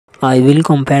I will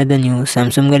compare the new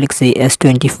Samsung Galaxy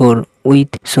S24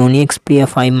 with Sony Xperia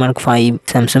 5 Mark V.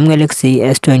 Samsung Galaxy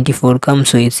S24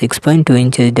 comes with 6.2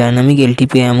 inches dynamic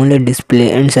LTP AMOLED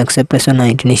display and success ratio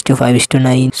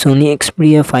 19:5:9. Sony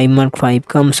Xperia 5 Mark V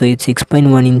comes with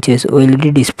 6.1 inches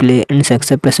OLED display and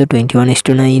success ratio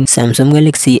 21:9. Samsung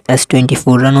Galaxy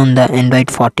S24 run on the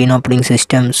Android 14 operating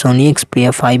system. Sony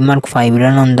Xperia 5 Mark V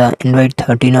run on the Android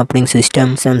 13 operating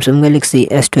system. Samsung Galaxy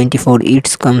S24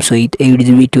 it comes with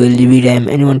 8GB, 12GB RAM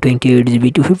and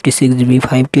 128GB, 256GB,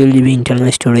 512GB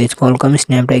internal storage. Qualcomm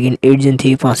Snapdragon 8 Gen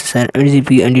 3 processor and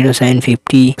GPU Adreno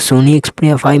 750. Sony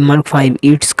Xperia 5 Mark V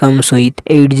it comes with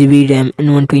 8GB RAM and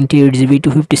 128GB,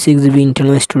 256GB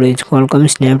internal storage. Qualcomm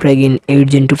Snapdragon 8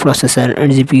 Gen 2 processor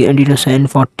and GPU Adreno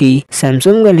 740.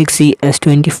 Samsung Galaxy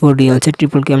S24 real set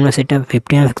triple camera setup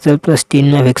 50MP plus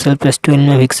 10MP plus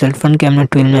 12MP front camera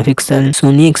 12MP.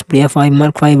 Sony Xperia 5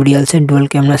 Mark V real set dual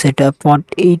camera setup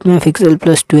 48MP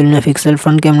plus 12MP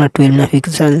front camera 12MP.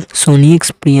 Sony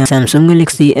Xperia. Samsung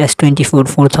Galaxy S24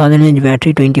 4000mAh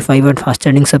battery 25W fast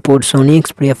charging support. Sony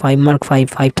Xperia 5 Mark V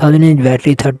 5000mAh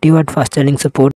battery 30W fast charging support.